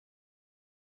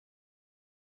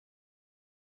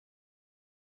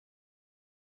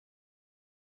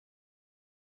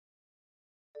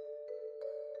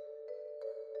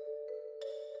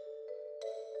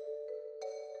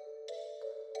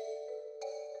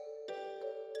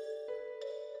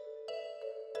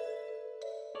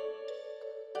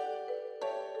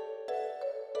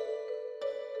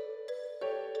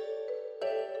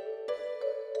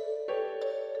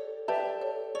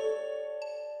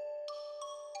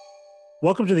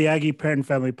Welcome to the Aggie Parent and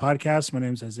Family Podcast. My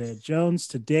name is Isaiah Jones.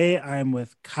 Today I'm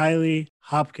with Kylie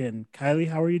Hopkin. Kylie,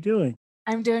 how are you doing?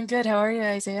 I'm doing good. How are you,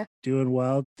 Isaiah? Doing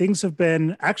well. Things have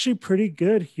been actually pretty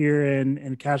good here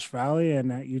in Cache Valley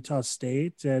and at Utah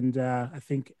State. And I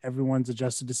think everyone's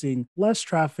adjusted to seeing less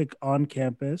traffic on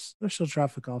campus. There's still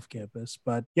traffic off campus.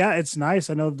 But yeah, it's nice.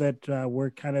 I know that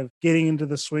we're kind of getting into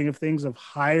the swing of things of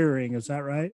hiring. Is that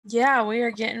right? Yeah, we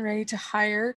are getting ready to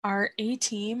hire our A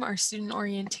team, our student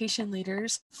orientation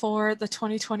leaders for the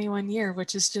 2021 year,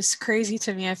 which is just crazy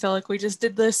to me. I feel like we just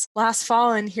did this last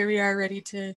fall and here we are ready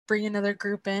to bring another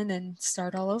group in and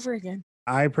start all over again.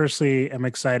 I personally am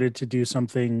excited to do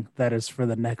something that is for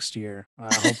the next year.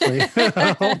 Hopefully,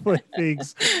 hopefully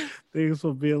things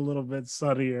will be a little bit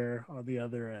sunnier on the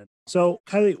other end. So,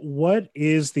 Kylie, what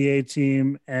is the A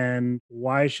team and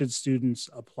why should students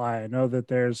apply? I know that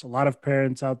there's a lot of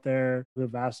parents out there who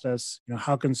have asked us,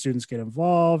 how can students get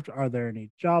involved? Are there any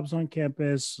jobs on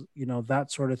campus?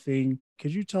 That sort of thing.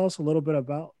 Could you tell us a little bit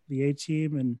about the A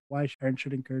team and why parents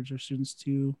should encourage their students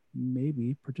to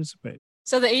maybe participate?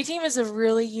 So the A team is a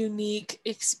really unique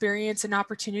experience and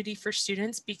opportunity for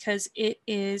students because it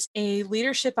is a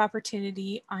leadership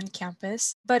opportunity on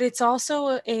campus, but it's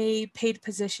also a paid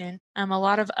position. A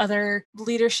lot of other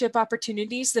leadership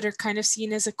opportunities that are kind of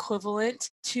seen as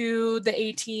equivalent to the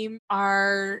A team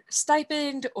are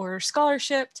stipend or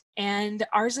scholarshiped, and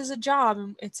ours is a job.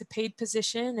 It's a paid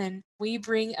position, and we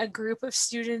bring a group of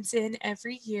students in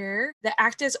every year that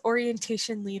act as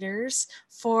orientation leaders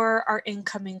for our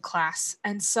incoming class.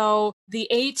 And so the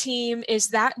A team is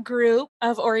that group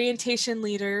of orientation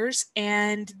leaders,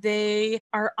 and they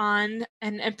are on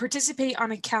and participate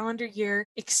on a calendar year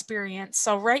experience.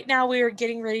 So right now we are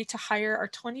getting ready to hire our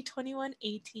 2021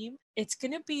 A team. It's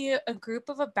going to be a group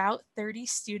of about 30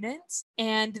 students,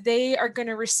 and they are going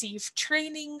to receive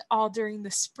training all during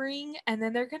the spring. And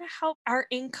then they're going to help our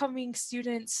incoming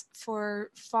students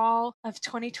for fall of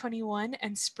 2021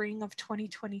 and spring of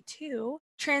 2022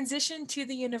 transition to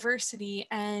the university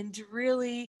and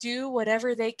really do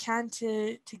whatever they can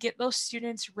to get those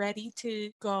students ready to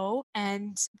go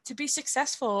and to be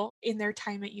successful in their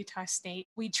time at Utah State.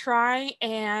 We try,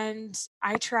 and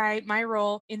I try, my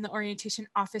role in the orientation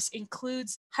office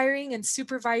includes hiring and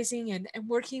supervising and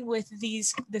working with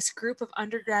this group of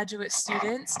undergraduate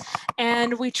students.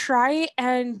 And we try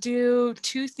and do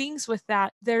two things with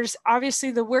that. There's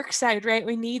obviously the work side, right?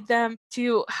 We need them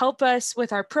to help us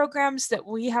with our programs that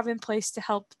we have in place to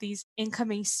help these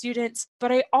incoming students.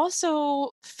 But I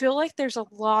also feel like there's a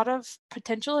lot of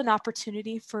potential and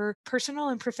opportunity for personal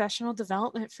and professional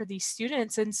development for these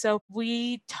students. And so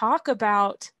we talk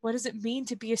about what does it mean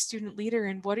to be a student leader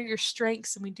and what are your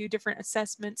strengths? And we do different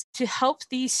assessments to help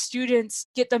these students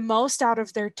get the most out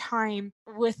of their time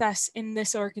with us in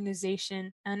this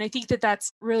organization. And I think that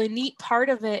that's really neat. Part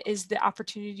of it is the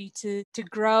opportunity to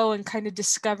grow and kind of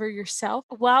discover yourself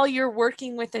while you're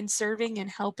working with and serving and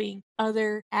helping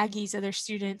other Aggies, other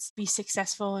students be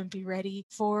successful and be ready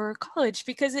for college,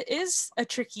 because it is a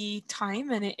tricky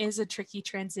time and it is a tricky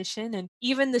transition. And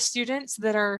even the students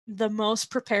that are the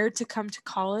most prepared to come to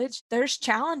college, there's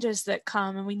challenges that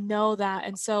come, and we know that.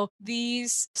 And so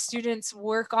these students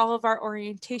work all of our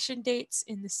orientation dates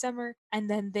in the summer, and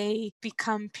then they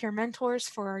become peer mentors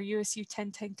for our USU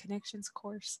 1010 Connections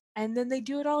course. And then they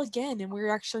do it all again. And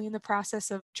we're actually in the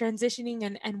process of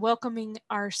transitioning and welcoming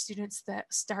our students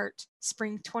that start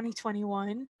spring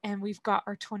 2021. And we've got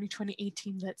our 2020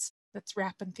 team that's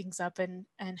wrapping things up and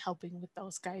helping with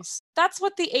those guys. That's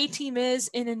what the A team is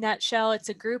in a nutshell. It's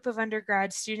a group of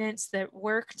undergrad students that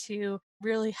work to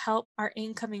really help our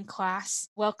incoming class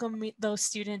welcome those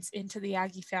students into the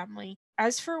Aggie family.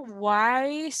 As for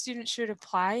why students should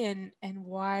apply and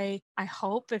why I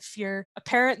hope if you're a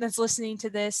parent that's listening to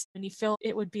this and you feel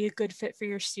it would be a good fit for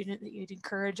your student, that you'd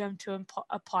encourage them to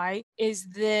apply, is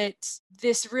that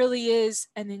this really is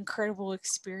an incredible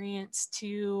experience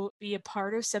to be a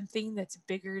part of something that's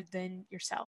bigger than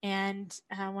yourself. And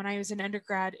when I was an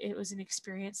undergrad, it was an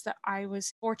experience that I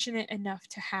was fortunate enough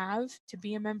to have, to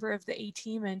be a member of the A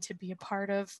team and to be a part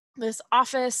of this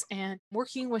office and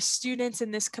working with students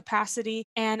in this capacity.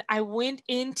 And I went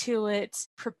into it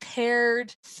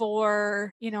prepared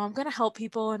for, I'm going to help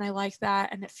people and I like that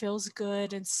and it feels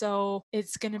good. And so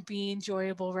it's going to be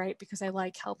enjoyable, right? Because I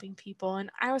like helping people. And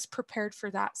I was prepared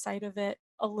for that side of it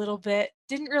a little bit.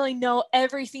 Didn't really know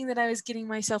everything that I was getting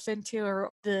myself into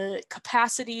or the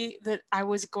capacity that I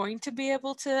was going to be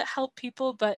able to help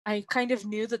people, but I kind of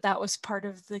knew that that was part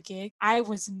of the gig. I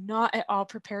was not at all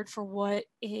prepared for what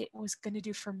it was going to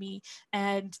do for me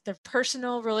and the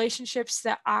personal relationships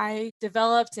that I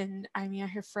developed. And I mean, I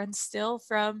have friends still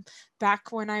from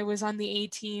back when I was on the A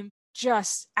team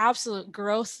just absolute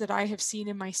growth that I have seen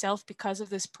in myself because of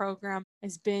this program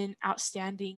has been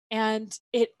outstanding. And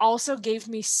it also gave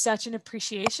me such an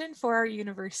appreciation for our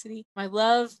university. I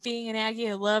love being an Aggie.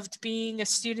 I loved being a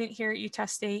student here at Utah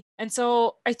State. And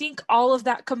so I think all of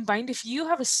that combined, if you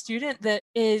have a student that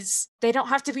is, they don't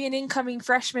have to be an incoming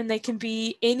freshman, they can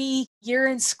be any year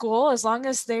in school as long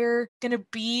as they're going to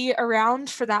be around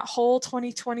for that whole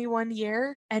 2021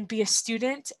 year and be a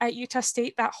student at Utah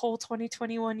State that whole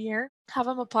 2021 year, have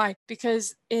them apply,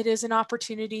 because it is an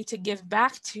opportunity to give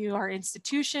back to our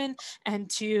institution and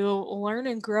to learn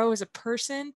and grow as a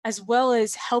person, as well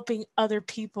as helping other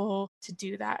people to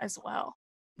do that as well.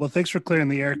 Well, thanks for clearing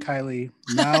the air, Kylie.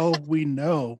 Now we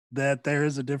know that there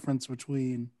is a difference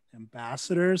between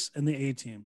ambassadors and the A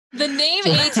team. The name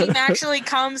A team actually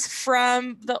comes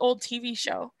from the old TV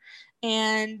show.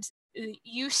 And it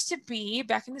used to be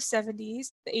back in the 70s,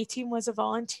 the A team was a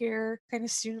volunteer kind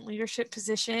of student leadership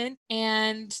position.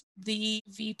 And the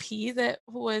VP that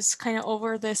was kind of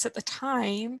over this at the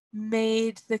time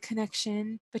made the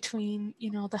connection between,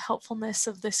 you know, the helpfulness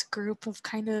of this group of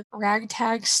kind of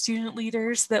ragtag student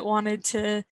leaders that wanted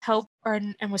to help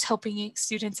and was helping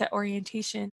students at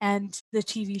orientation, and the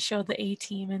TV show The A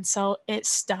Team. And so it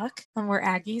stuck, and we're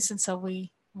Aggies, and so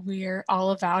we're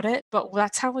all about it. But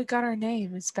that's how we got our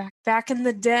name. Is back in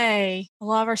the day. A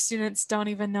lot of our students don't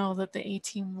even know that the A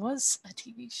Team was a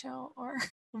TV show or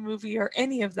a movie or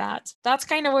any of that. That's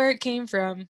kind of where it came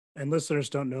from. And listeners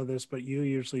don't know this, but you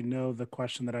usually know the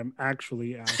question that I'm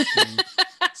actually asking.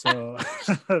 So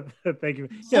thank you.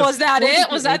 Yes. Was that it?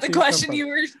 Was that the question you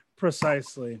were?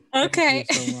 Precisely. Okay.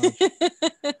 Thank you so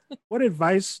much. What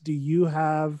advice do you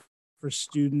have for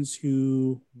students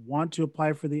who want to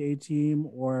apply for the A team,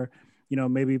 or, you know,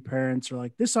 maybe parents are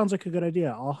like, this sounds like a good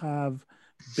idea, I'll have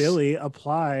Billy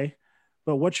apply,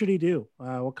 but what should he do?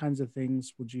 What kinds of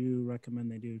things would you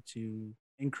recommend they do to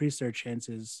increase their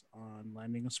chances on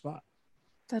landing a spot?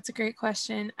 That's a great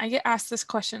question. I get asked this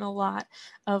question a lot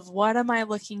of what am I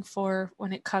looking for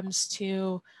when it comes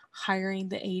to hiring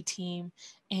the A team,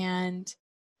 and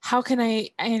how can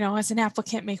I, you know, as an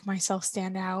applicant, make myself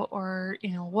stand out, or, you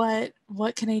know,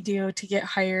 what can I do to get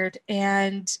hired?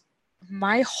 And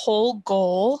my whole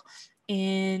goal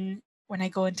in when I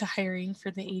go into hiring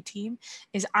for the A team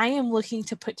is I am looking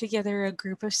to put together a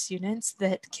group of students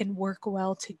that can work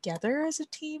well together as a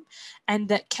team and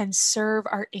that can serve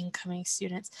our incoming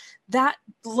students. That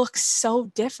looks so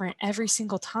different every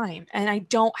single time. And I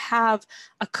don't have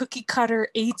a cookie cutter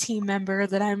A team member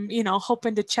that I'm, you know,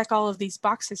 hoping to check all of these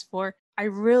boxes for.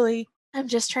 I'm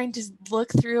just trying to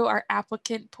look through our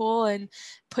applicant pool and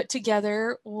put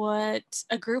together what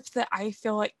a group that I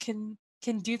feel like can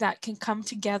do that, can come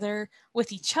together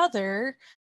with each other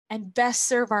and best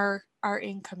serve our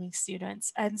incoming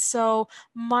students. And so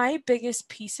my biggest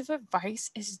piece of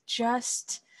advice is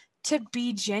just to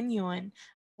be genuine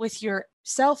with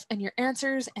yourself and your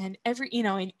answers and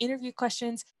in interview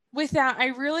questions. With that, I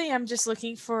really am just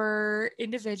looking for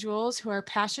individuals who are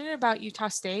passionate about Utah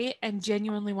State and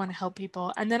genuinely want to help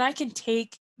people. And then I can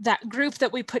take that group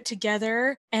that we put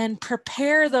together and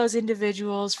prepare those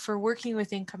individuals for working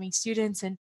with incoming students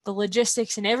and the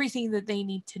logistics and everything that they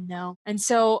need to know. And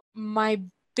so my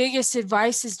biggest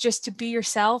advice is just to be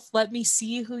yourself. Let me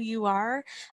see who you are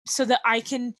so that I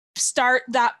can start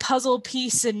that puzzle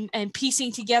piece and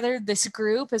piecing together this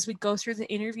group as we go through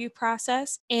the interview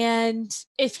process. And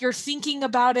if you're thinking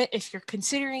about it, if you're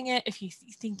considering it, if you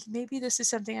think maybe this is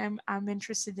something I'm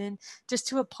interested in, just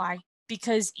to apply.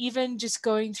 Because even just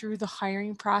going through the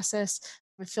hiring process,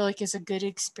 I feel like is a good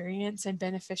experience and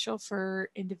beneficial for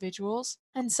individuals.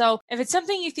 And so if it's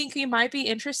something you think you might be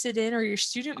interested in or your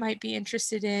student might be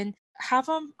interested in, have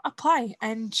them apply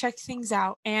and check things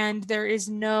out. And there is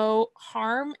no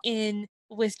harm in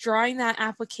withdrawing that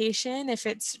application if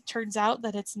it turns out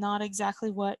that it's not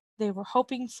exactly what they were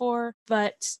hoping for.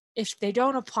 But if they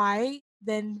don't apply,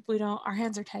 then our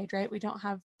hands are tied, right? We don't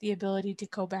have the ability to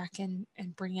go back and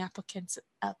bring applicants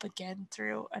up again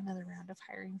through another round of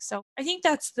hiring. So I think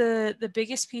that's the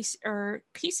biggest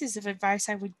pieces of advice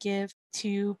I would give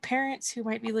to parents who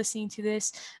might be listening to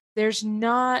this.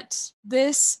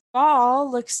 This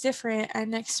fall looks different and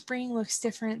next spring looks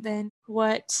different than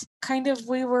what kind of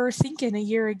we were thinking a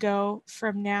year ago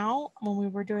from now when we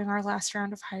were doing our last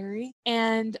round of hiring.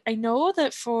 And I know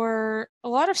that for a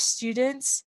lot of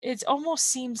students, it almost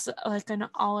seems like an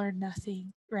all or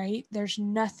nothing, right? There's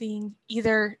nothing,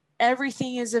 either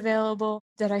everything is available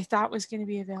that I thought was going to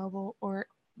be available or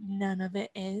none of it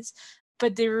is.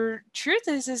 But the truth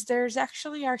is there's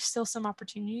actually are still some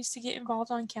opportunities to get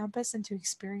involved on campus and to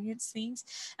experience things.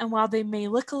 And while they may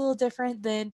look a little different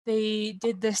than they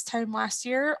did this time last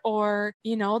year, or,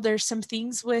 there's some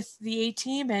things with the A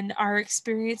team and our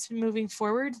experience moving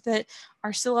forward that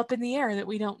are still up in the air that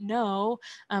we don't know.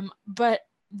 But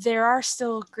there are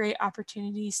still great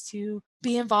opportunities to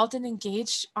be involved and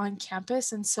engaged on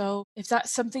campus. And so if that's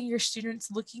something your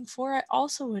students looking for, I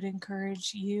also would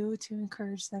encourage you to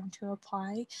encourage them to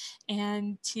apply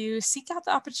and to seek out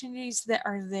the opportunities that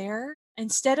are there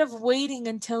instead of waiting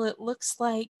until it looks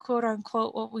like, quote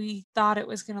unquote, what we thought it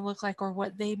was going to look like or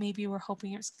what they maybe were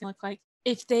hoping it was going to look like.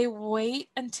 If they wait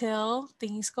until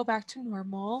things go back to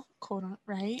normal, quote unquote,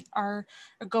 right, or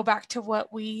go back to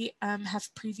what we have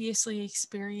previously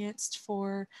experienced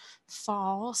for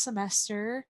fall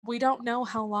semester, we don't know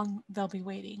how long they'll be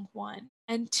waiting, one.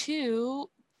 And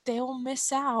two, they'll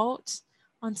miss out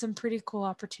on some pretty cool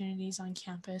opportunities on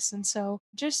campus. And so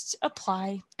just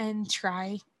apply and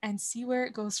try and see where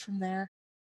it goes from there.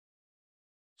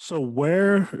 So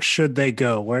where should they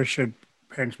go? Where should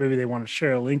parents, maybe they want to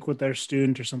share a link with their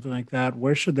student or something like that?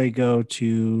 Where should they go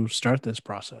to start this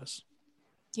process?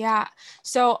 Yeah.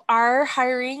 So our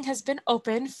hiring has been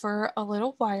open for a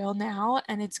little while now,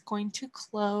 and it's going to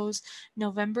close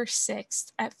November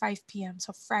 6th at 5 p.m.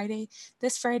 So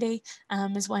this Friday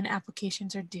is when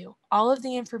applications are due. All of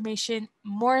the information,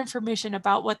 more information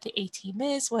about what the A team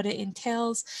is, what it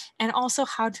entails, and also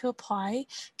how to apply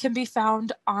can be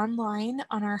found online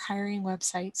on our hiring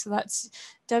website. So that's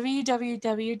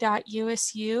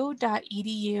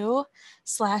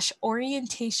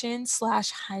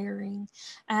www.usu.edu/orientation/hiring.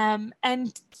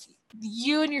 And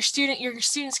you and your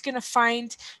student's going to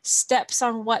find steps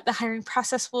on what the hiring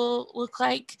process will look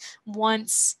like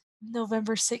once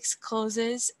November 6th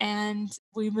closes and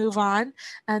we move on.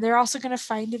 They're also going to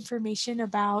find information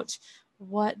about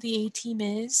what the A team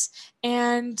is.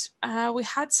 And we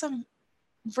had some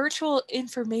virtual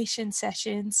information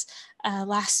sessions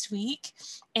last week,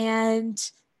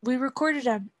 and we recorded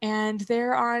them and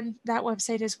they're on that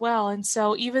website as well. And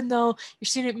so even though your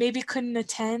student maybe couldn't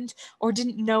attend or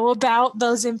didn't know about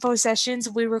those info sessions,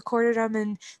 we recorded them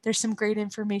and there's some great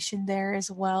information there as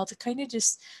well to kind of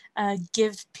just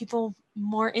give people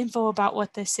more info about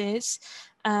what this is.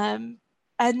 And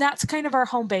that's kind of our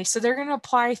home base. So they're going to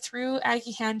apply through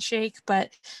Aggie Handshake,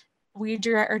 but we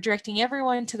are directing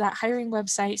everyone to that hiring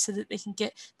website so that they can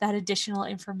get that additional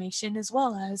information as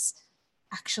well as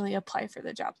actually apply for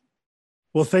the job.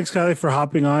 Well, thanks, Kylie, for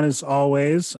hopping on as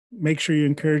always. Make sure you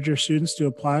encourage your students to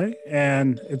apply.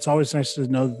 And it's always nice to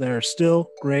know that there are still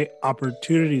great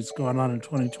opportunities going on in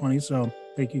 2020. So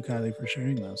thank you, Kylie, for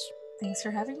sharing those. Thanks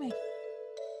for having me.